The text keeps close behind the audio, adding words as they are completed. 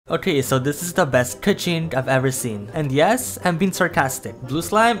Okay, so this is the best Keqing I've ever seen. And yes, I'm being sarcastic. Blue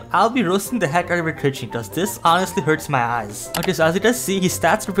Slime, I'll be roasting the heck out of your Keqing because this honestly hurts my eyes. Okay, so as you can see, his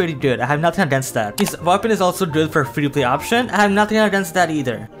stats are pretty good. I have nothing against that. His weapon is also good for a free-to-play option. I have nothing against that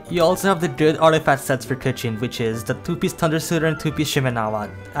either. You also have the good artifact sets for Keqing, which is the 2-piece Thundersuiter and 2-piece Shimenawa.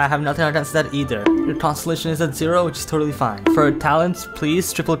 I have nothing against that either. Your constellation is at 0, which is totally fine. For talents,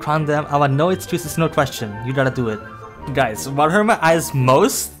 please triple crown them. I want no excuses, no question. You gotta do it. Guys, what hurt my eyes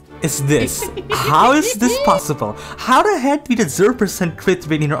most is this. How is this possible? How the heck do you get 0% crit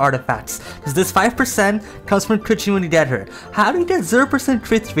rate in your artifacts? Because this 5% comes from Keqing when you get her. How do you get 0%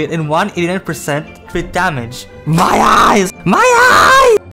 crit rate and 189% crit damage? My eyes! My eyes!